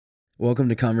Welcome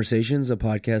to Conversations, a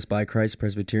podcast by Christ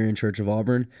Presbyterian Church of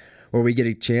Auburn, where we get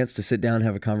a chance to sit down and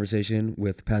have a conversation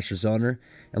with Pastor Zellner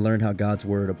and learn how God's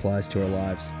Word applies to our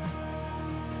lives.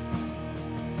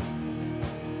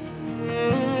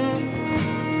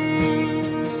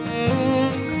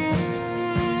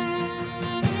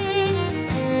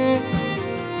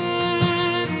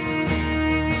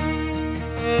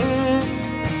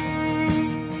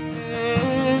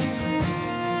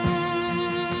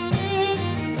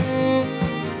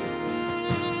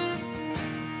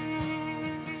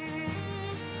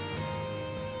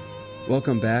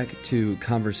 Welcome back to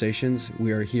Conversations.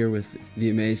 We are here with the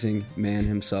amazing man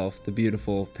himself, the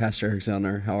beautiful Pastor Eric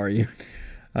Zellner. How are you?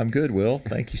 I'm good, Will.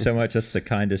 Thank you so much. That's the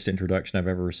kindest introduction I've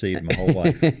ever received in my whole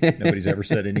life. Nobody's ever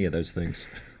said any of those things.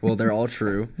 Well, they're all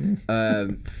true.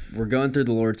 We're going through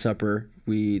the Lord's Supper.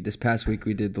 This past week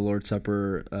we did the Lord's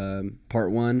Supper part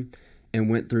 1 and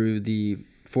went through the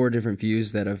 4 different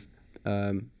views that have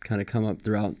kind of come up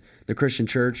throughout the Christian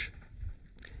church.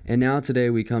 And now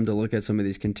today we come to look at some of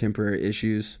these contemporary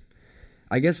issues.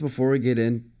 I guess before we get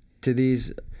into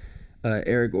these,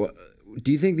 Eric,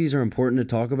 do you think these are important to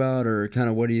talk about, or kind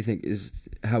of what do you think is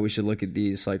how we should look at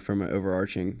these, like from an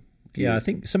overarching view? Yeah, I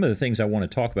think some of the things I want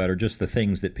to talk about are just the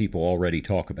things that people already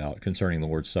talk about concerning the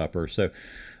Lord's Supper. So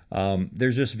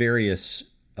there's just various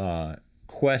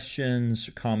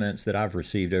questions, comments that I've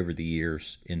received over the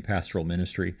years in pastoral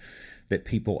ministry that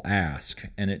people ask,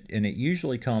 and it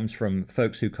usually comes from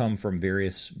folks who come from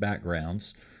various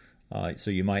backgrounds. So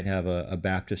you might have a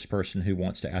Baptist person who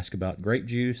wants to ask about grape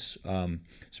juice,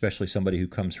 especially somebody who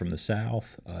comes from the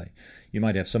South. You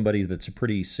might have somebody that's a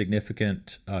pretty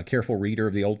significant, careful reader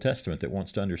of the Old Testament that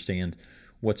wants to understand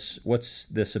what's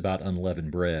this about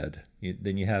unleavened bread.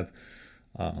 Then you have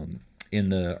in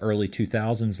the early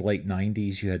 2000s, late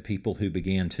 90s, you had people who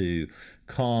began to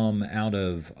come out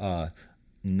of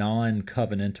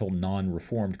non-covenantal,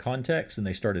 non-reformed context, and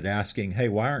they started asking, hey,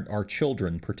 why aren't our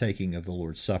children partaking of the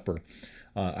Lord's Supper,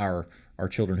 our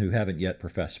children who haven't yet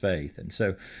professed faith? And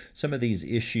so some of these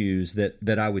issues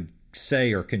that I would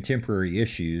say are contemporary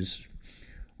issues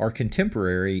are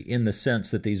contemporary in the sense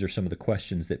that these are some of the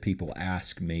questions that people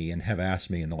ask me and have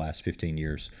asked me in the last 15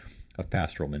 years of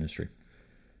pastoral ministry.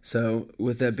 So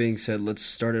with that being said, let's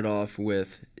start it off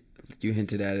with, you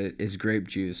hinted at it, is grape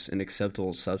juice an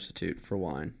acceptable substitute for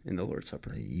wine in the Lord's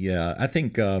Supper? Yeah, I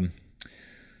think so.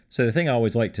 The thing I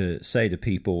always like to say to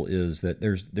people is that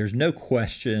there's no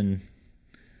question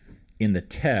in the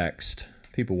text.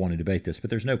 People want to debate this, but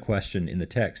there's no question in the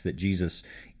text that Jesus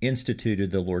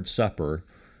instituted the Lord's Supper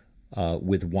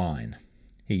with wine.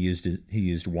 He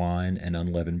used wine and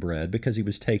unleavened bread because he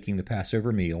was taking the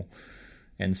Passover meal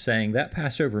and saying that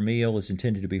Passover meal is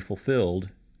intended to be fulfilled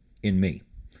in me.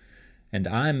 And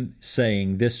I'm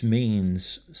saying this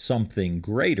means something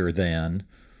greater than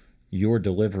your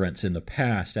deliverance in the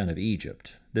past out of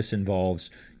Egypt. This involves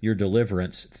your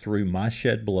deliverance through my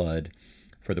shed blood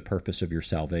for the purpose of your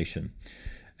salvation.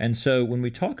 And so when we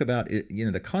talk about it,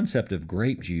 the concept of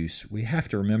grape juice, we have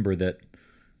to remember that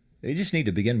you just need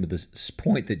to begin with this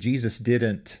point that Jesus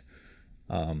didn't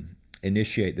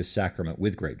initiate this sacrament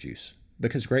with grape juice,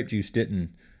 because grape juice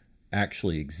didn't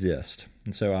actually exist.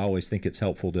 And so I always think it's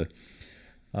helpful to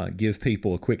give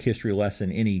people a quick history lesson.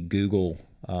 Any Google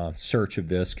search of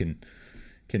this can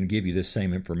give you this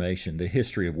same information. The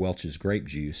history of Welch's grape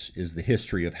juice is the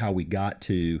history of how we got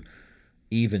to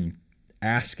even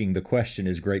asking the question,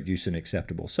 is grape juice an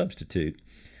acceptable substitute?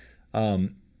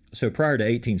 So prior to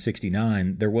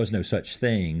 1869, there was no such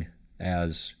thing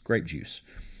as grape juice.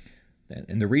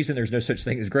 And the reason there's no such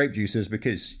thing as grape juice is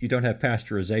because you don't have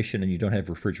pasteurization and you don't have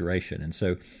refrigeration. And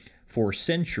so for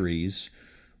centuries,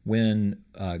 when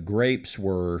grapes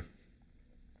were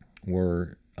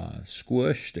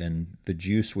squished and the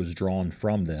juice was drawn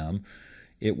from them,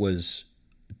 it was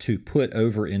to put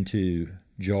over into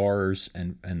jars,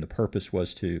 and the purpose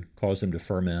was to cause them to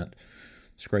ferment,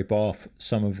 scrape off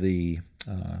some of the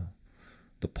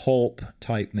pulp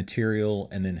type material,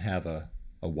 and then have a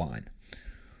wine.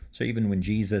 So even when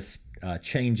Jesus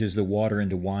changes the water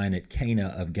into wine at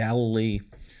Cana of Galilee,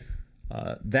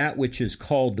 that which is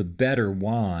called the better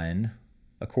wine,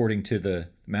 according to the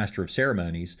master of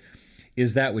ceremonies,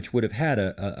 is that which would have had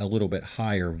a little bit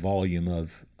higher volume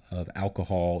of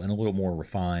alcohol and a little more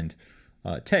refined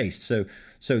taste. So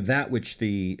that which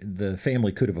the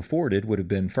family could have afforded would have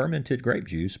been fermented grape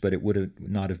juice, but it would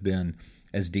not have been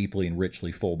as deeply and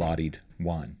richly full-bodied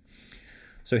wine.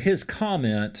 So his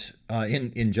comment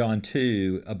in John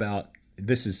 2 about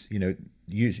this is,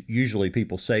 usually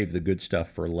people save the good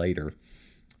stuff for later,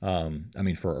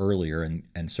 for earlier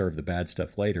and serve the bad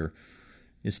stuff later,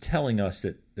 is telling us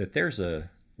that there's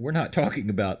a we're not talking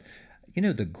about,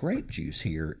 the grape juice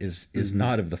here is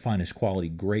not of the finest quality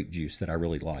grape juice that I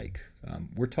really like.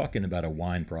 We're talking about a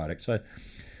wine product. So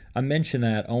I mention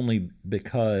that only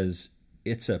because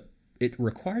it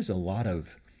requires a lot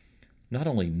of not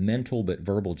only mental but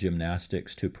verbal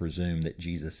gymnastics to presume that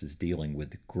Jesus is dealing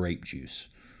with grape juice.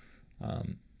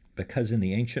 Because in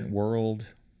the ancient world,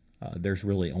 there's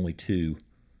really only two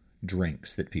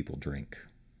drinks that people drink.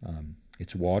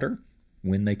 It's water,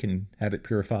 when they can have it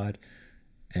purified,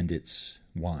 and it's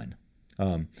wine.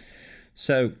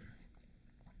 So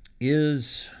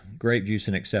is grape juice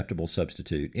an acceptable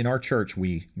substitute? In our church,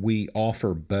 we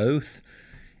offer both,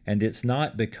 and it's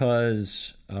not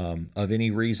because of any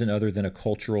reason other than a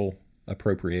cultural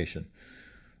appropriation.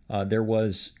 There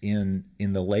was in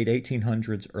the late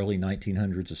 1800s, early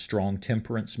 1900s, a strong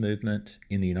temperance movement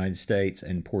in the United States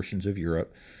and portions of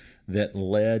Europe that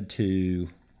led to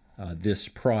this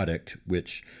product,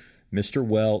 which Mr.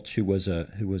 Welch, who was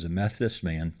a Methodist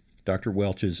man, Dr.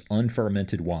 Welch's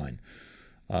unfermented wine.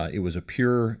 It was a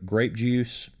pure grape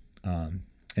juice, and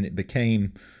it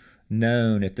became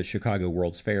known at the Chicago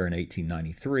World's Fair in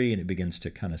 1893, and it begins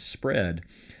to kind of spread.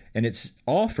 And it's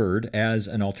offered as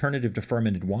an alternative to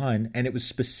fermented wine, and it was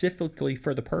specifically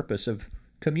for the purpose of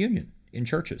communion in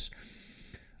churches.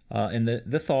 And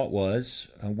the thought was,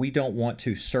 we don't want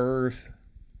to serve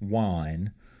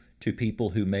wine to people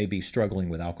who may be struggling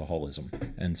with alcoholism.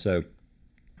 And so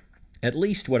at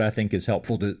least what I think is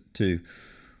helpful to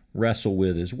wrestle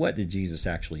with is, what did Jesus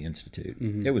actually institute?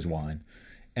 Mm-hmm. It was wine.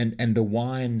 And the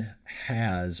wine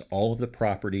has all of the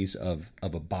properties of a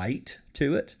bite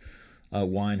to it.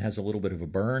 Wine has a little bit of a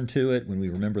burn to it. When we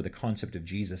remember the concept of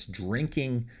Jesus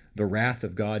drinking the wrath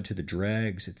of God to the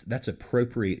dregs, that's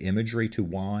appropriate imagery to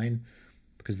wine,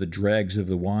 because the dregs of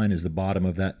the wine is the bottom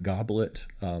of that goblet,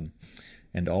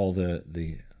 and all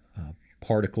the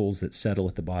particles that settle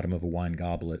at the bottom of a wine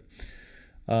goblet.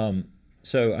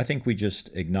 So I think we just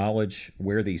acknowledge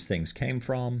where these things came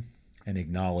from, and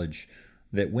acknowledge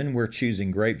that when we're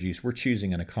choosing grape juice, we're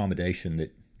choosing an accommodation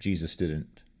that Jesus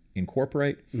didn't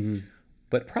incorporate. Mm-hmm.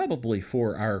 But probably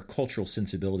for our cultural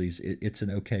sensibilities, it's an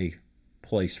okay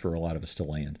place for a lot of us to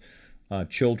land.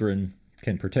 Children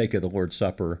can partake of the Lord's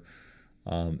Supper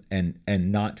and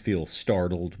not feel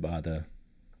startled by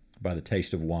the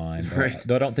taste of wine. Right.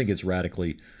 Though I don't think it's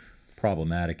radically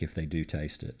problematic if they do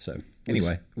taste it. So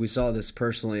anyway, we saw this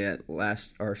personally at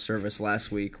our service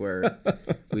last week, where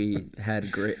we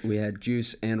had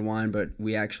juice and wine, but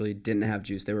we actually didn't have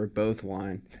juice. They were both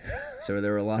wine. So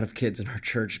there were a lot of kids in our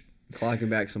church clocking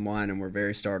back some wine, and we're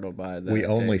very startled by that. We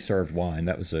only served wine.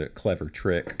 That was a clever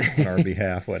trick on our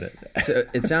behalf, wasn't it? So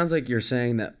it sounds like you're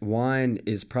saying that wine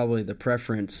is probably the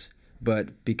preference,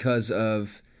 but because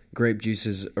of grape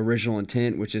juice's original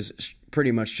intent, which is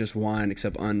pretty much just wine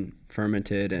except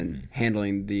unfermented and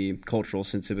handling the cultural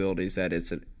sensibilities, that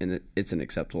it's an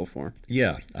acceptable form.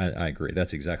 Yeah, I agree.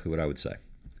 That's exactly what I would say.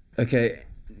 Okay,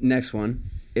 next one.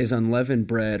 Is unleavened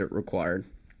bread required?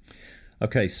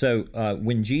 Okay, so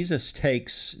when Jesus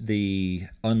takes the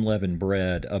unleavened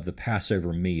bread of the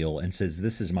Passover meal and says,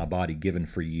 "This is my body given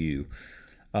for you,"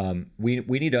 we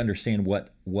need to understand what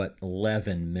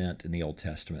leaven meant in the Old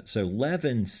Testament. So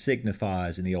leaven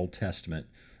signifies in the Old Testament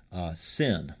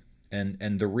sin,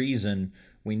 and the reason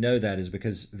we know that is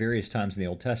because various times in the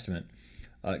Old Testament,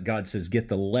 God says, "Get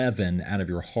the leaven out of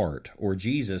your heart," or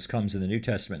Jesus comes in the New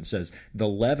Testament and says, "The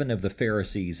leaven of the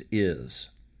Pharisees is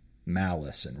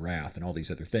malice and wrath," and all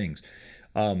these other things.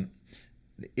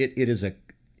 It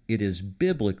is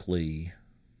biblically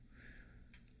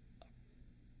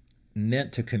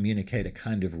meant to communicate a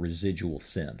kind of residual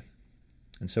sin.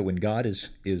 And so when God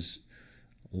is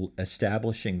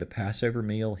establishing the Passover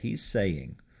meal, he's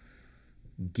saying,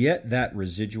 get that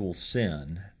residual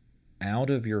sin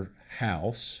out of your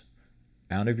house,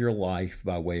 out of your life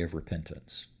by way of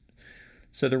repentance.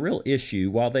 So the real issue,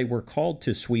 while they were called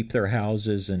to sweep their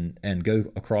houses and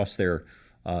go across their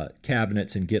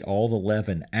cabinets and get all the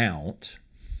leaven out,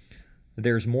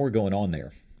 there's more going on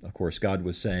there. Of course, God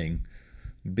was saying,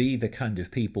 be the kind of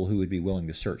people who would be willing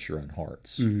to search your own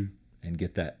hearts and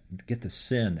get the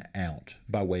sin out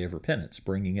by way of repentance,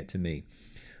 bringing it to me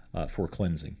for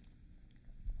cleansing.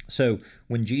 So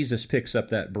when Jesus picks up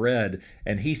that bread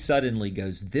and he suddenly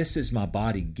goes, "This is my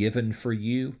body given for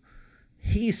you,"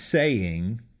 he's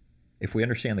saying, if we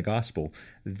understand the gospel,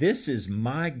 this is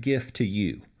my gift to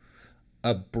you,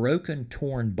 a broken,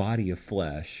 torn body of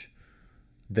flesh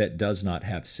that does not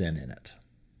have sin in it.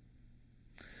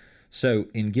 So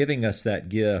in giving us that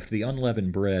gift, the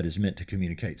unleavened bread is meant to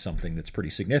communicate something that's pretty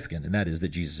significant, and that is that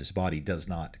Jesus' body does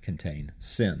not contain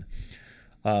sin.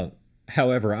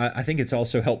 However, I think it's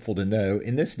also helpful to know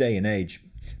in this day and age,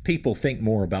 people think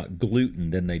more about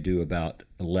gluten than they do about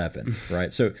leaven,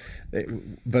 right? So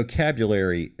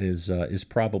vocabulary is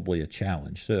probably a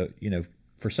challenge. So,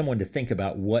 for someone to think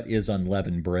about what is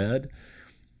unleavened bread,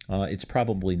 it's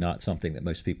probably not something that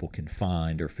most people can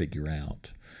find or figure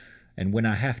out. And when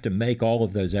I have to make all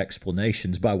of those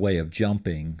explanations by way of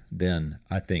jumping, then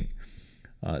I think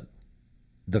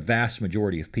the vast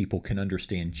majority of people can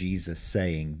understand Jesus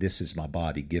saying, "This is my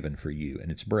body given for you,"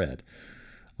 and it's bread.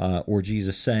 Or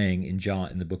Jesus saying in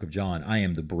the book of John, "I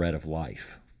am the bread of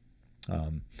life."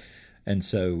 And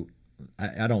so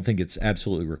I don't think it's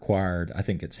absolutely required. I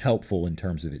think it's helpful in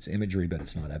terms of its imagery, but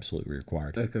it's not absolutely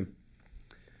required. Okay.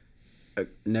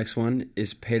 Next one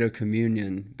is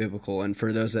paedocommunion biblical, and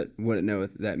for those that wouldn't know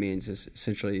what that means, is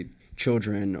essentially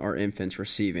children or infants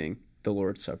receiving the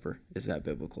Lord's Supper. Is that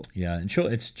biblical? Yeah, and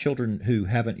it's children who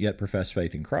haven't yet professed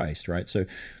faith in Christ, right? So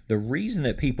the reason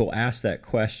that people ask that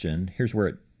question, here's where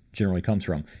it generally comes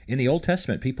from. In the Old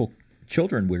Testament,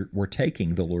 children were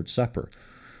taking the Lord's Supper.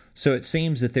 So it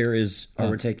seems that there is...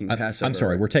 we're taking Passover. I'm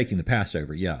sorry, we're taking the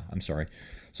Passover. Yeah, I'm sorry.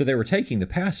 So they were taking the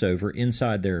Passover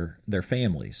inside their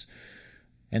families.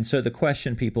 And so the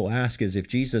question people ask is, if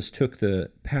Jesus took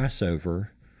the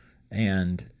Passover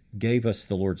and gave us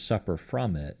the Lord's Supper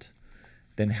from it,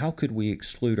 then how could we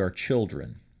exclude our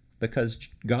children? Because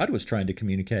God was trying to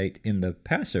communicate in the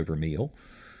Passover meal,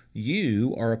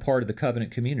 you are a part of the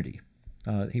covenant community.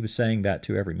 He was saying that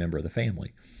to every member of the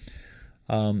family.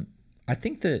 I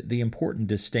think that the important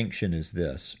distinction is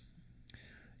this.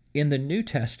 In the New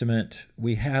Testament,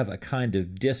 we have a kind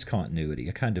of discontinuity,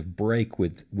 a kind of break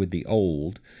with the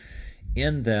Old,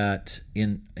 in that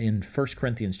in 1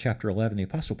 Corinthians chapter 11, the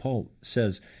Apostle Paul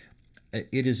says,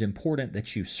 it is important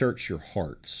that you search your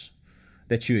hearts,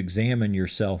 that you examine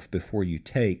yourself before you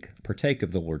partake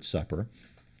of the Lord's Supper,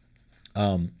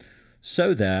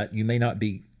 so that you may not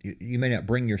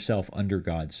bring yourself under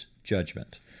God's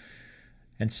judgment.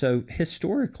 And so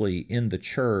historically in the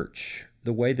church,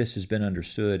 the way this has been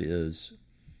understood is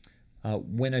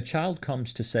when a child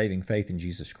comes to saving faith in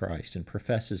Jesus Christ and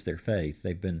professes their faith,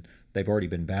 they've already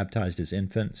been baptized as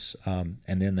infants, and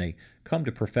then they come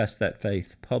to profess that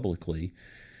faith publicly.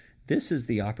 This is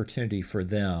the opportunity for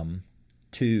them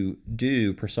to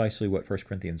do precisely what 1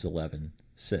 Corinthians 11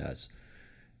 says,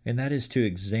 and that is to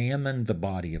examine the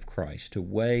body of Christ, to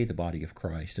weigh the body of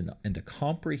Christ, and to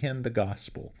comprehend the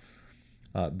gospel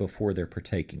before they're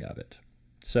partaking of it.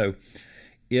 So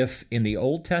if in the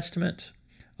Old Testament,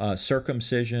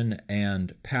 circumcision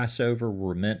and Passover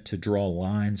were meant to draw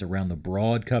lines around the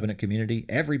broad covenant community,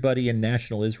 everybody in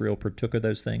national Israel partook of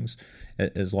those things,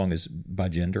 as long as by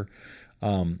gender,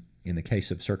 in the case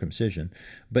of circumcision.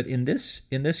 But in this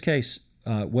case,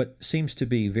 what seems to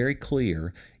be very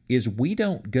clear is we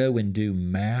don't go and do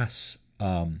mass,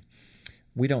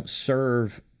 we don't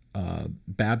serve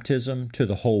baptism to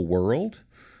the whole world.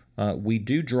 We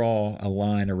do draw a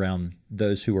line around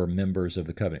those who are members of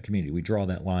the covenant community. We draw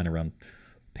that line around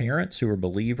parents who are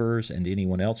believers and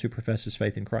anyone else who professes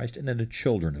faith in Christ, and then the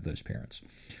children of those parents.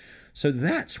 So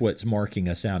that's what's marking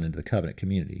us out into the covenant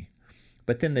community.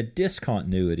 But then the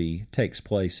discontinuity takes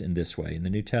place in this way. In the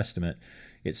New Testament,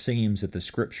 it seems that the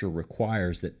Scripture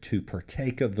requires that to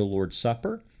partake of the Lord's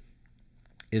Supper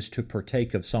is to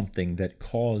partake of something that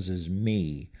causes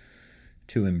me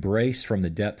to embrace from the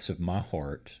depths of my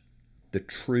heart the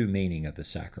true meaning of the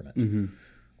sacrament,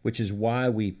 which is why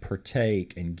we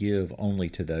partake and give only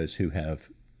to those who have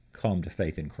come to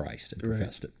faith in Christ and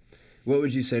professed it. What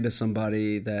would you say to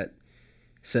somebody that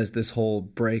says this whole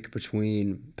break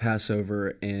between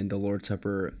Passover and the Lord's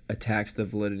Supper attacks the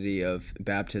validity of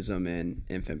baptism and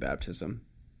infant baptism?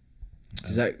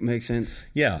 Does that make sense?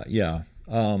 Yeah.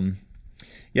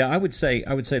 I would say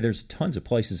there's tons of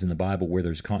places in the Bible where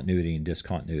there's continuity and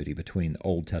discontinuity between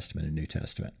Old Testament and New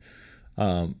Testament.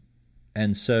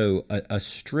 And so a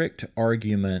strict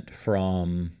argument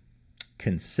from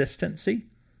consistency,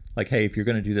 like, hey, if you're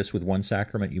going to do this with one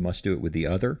sacrament, you must do it with the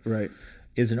other, right,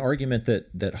 is an argument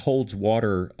that holds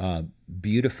water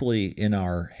beautifully in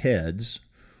our heads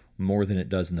more than it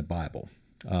does in the Bible.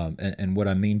 And what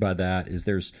I mean by that is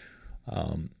there's...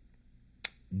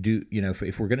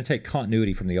 if we're going to take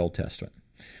continuity from the Old Testament,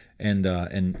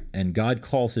 and God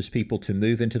calls His people to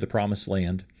move into the Promised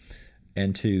Land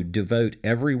and to devote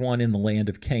everyone in the land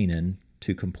of Canaan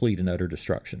to complete and utter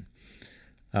destruction.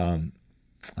 All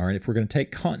right, if we're going to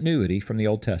take continuity from the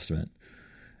Old Testament,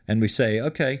 and we say,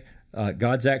 okay,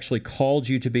 God's actually called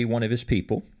you to be one of His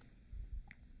people,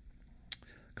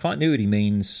 continuity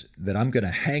means that I'm going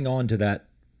to hang on to that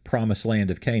Promised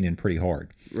Land of Canaan pretty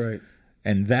hard. Right.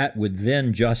 and that would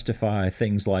then justify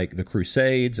things like the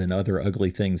Crusades and other ugly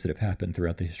things that have happened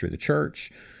throughout the history of the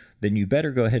church, then you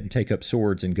better go ahead and take up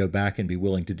swords and go back and be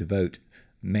willing to devote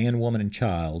man, woman, and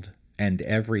child and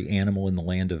every animal in the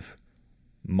land of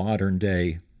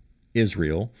modern-day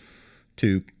Israel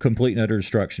to complete and utter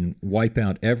destruction, wipe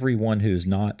out everyone who is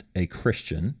not a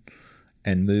Christian,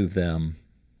 and move them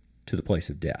to the place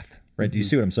of death. Right? Mm-hmm. Do you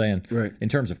see what I'm saying? Right. In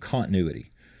terms of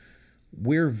continuity,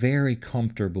 we're very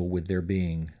comfortable with there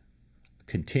being a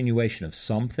continuation of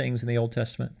some things in the Old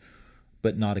Testament,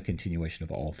 but not a continuation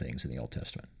of all things in the Old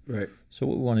Testament. Right. So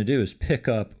what we want to do is pick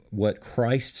up what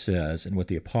Christ says and what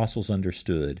the apostles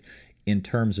understood in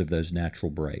terms of those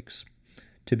natural breaks.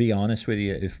 To be honest with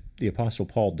you, if the Apostle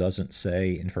Paul doesn't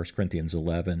say in 1 Corinthians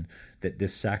 11 that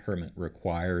this sacrament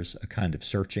requires a kind of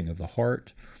searching of the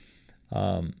heart,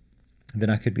 then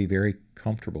I could be very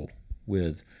comfortable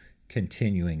with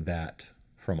continuing that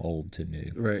from old to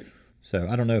new. Right. So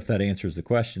I don't know if that answers the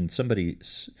question.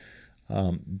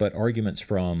 But arguments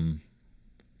from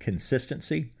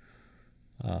consistency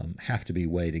have to be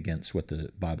weighed against what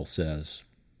the Bible says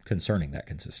concerning that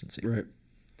consistency. Right.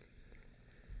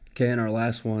 Okay, and our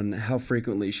last one, how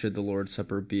frequently should the Lord's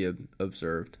Supper be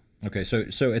observed? Okay,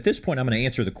 so at this point I'm going to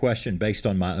answer the question based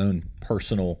on my own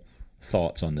personal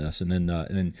thoughts on this, and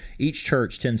then each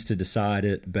church tends to decide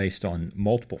it based on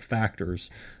multiple factors,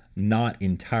 not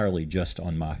entirely just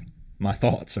on my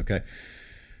thoughts, okay?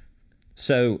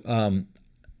 So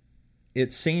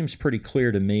it seems pretty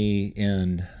clear to me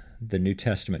in the New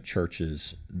Testament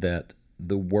churches that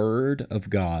the Word of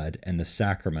God and the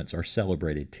sacraments are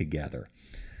celebrated together.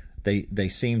 They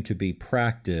seem to be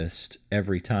practiced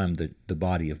every time the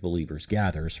body of believers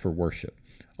gathers for worship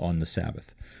on the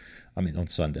Sabbath. On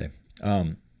Sunday.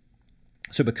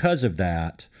 So because of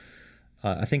that,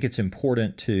 I think it's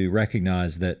important to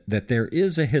recognize that there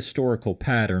is a historical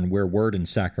pattern where Word and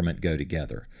sacrament go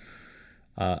together.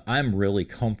 I'm really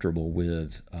comfortable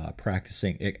with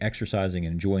exercising,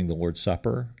 and enjoying the Lord's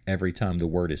Supper every time the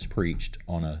Word is preached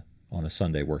on a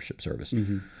Sunday worship service.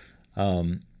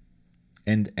 Mm-hmm.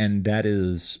 And that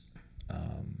is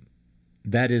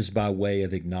by way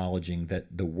of acknowledging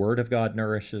that the Word of God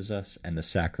nourishes us and the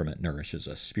sacrament nourishes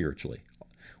us spiritually.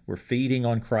 We're feeding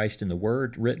on Christ in the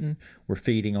Word written. We're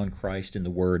feeding on Christ in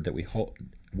the Word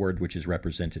Word which is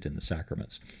represented in the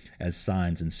sacraments as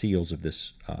signs and seals of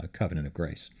this covenant of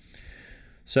grace.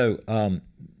 So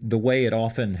the way it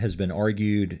often has been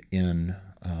argued in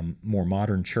more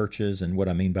modern churches, and what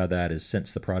I mean by that is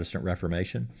since the Protestant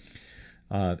Reformation,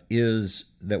 is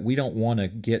that we don't want to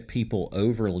get people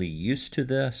overly used to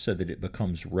this so that it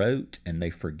becomes rote and they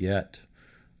forget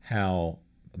how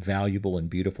valuable and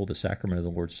beautiful the sacrament of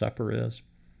the Lord's Supper is.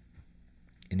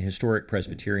 In historic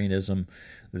Presbyterianism,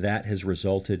 that has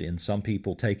resulted in some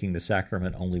people taking the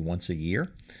sacrament only once a year,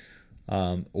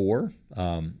 or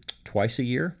twice a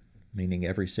year, meaning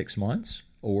every 6 months,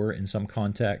 or in some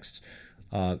contexts,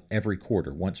 every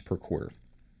quarter, once per quarter.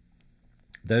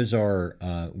 Those are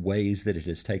ways that it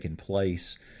has taken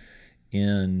place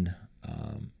in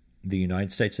the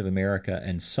United States of America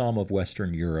and some of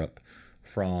Western Europe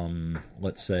from,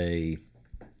 let's say,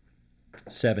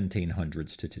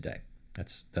 1700s to today.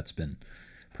 That's been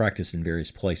practiced in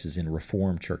various places in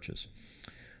Reformed churches.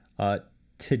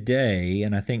 Today,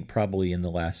 and I think probably in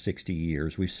the last 60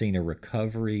 years, we've seen a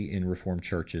recovery in Reformed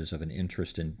churches of an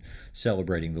interest in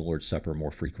celebrating the Lord's Supper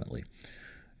more frequently.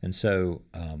 And so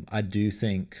I do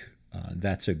think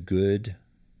that's a good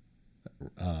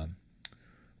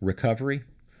recovery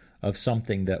of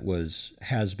something that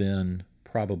has been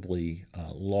probably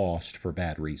lost for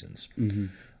bad reasons. Mm-hmm.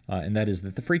 And that is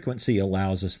that the frequency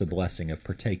allows us the blessing of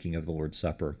partaking of the Lord's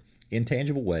Supper in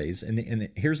tangible ways. And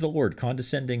here's the Lord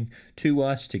condescending to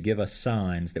us to give us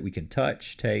signs that we can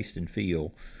touch, taste, and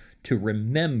feel to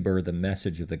remember the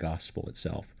message of the gospel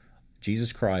itself.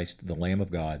 Jesus Christ, the Lamb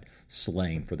of God,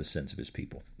 slain for the sins of his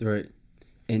people. Right.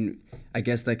 And I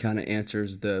guess that kind of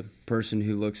answers the person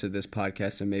who looks at this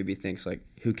podcast and maybe thinks, like,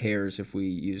 who cares if we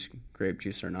use grape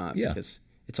juice or not? Yeah. Because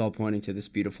it's all pointing to this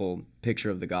beautiful picture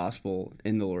of the gospel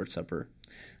in the Lord's Supper.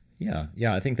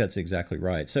 Yeah, I think that's exactly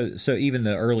right. So even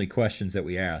the early questions that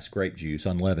we ask, grape juice,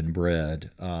 unleavened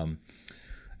bread, and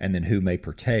then who may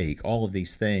partake, all of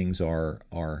these things are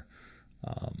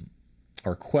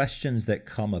questions that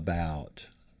come about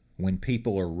when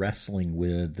people are wrestling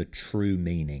with the true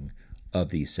meaning of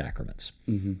these sacraments,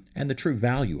 mm-hmm. and the true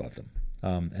value of them.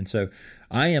 And so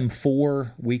I am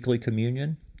for weekly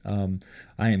communion. I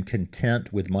am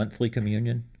content with monthly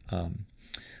communion.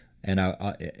 And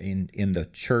in the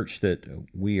church that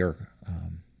we are,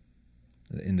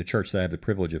 in the church that I have the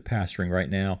privilege of pastoring right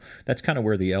now, that's kind of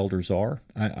where the elders are.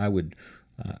 I would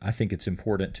I think it's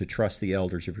important to trust the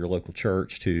elders of your local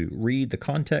church to read the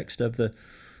context of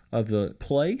the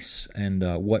place and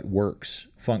what works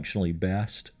functionally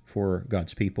best for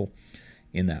God's people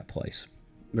in that place.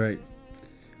 Right.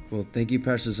 Well, thank you,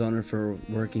 Pastor Zoner, for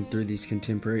working through these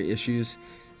contemporary issues,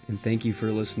 and thank you for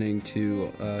listening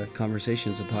to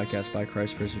Conversations, a podcast by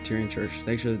Christ Presbyterian Church.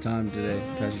 Thanks for the time today,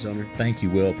 Pastor Zoner. Thank you,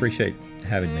 Will. Appreciate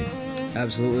having me.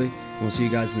 Absolutely. We'll see you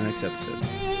guys in the next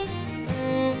episode.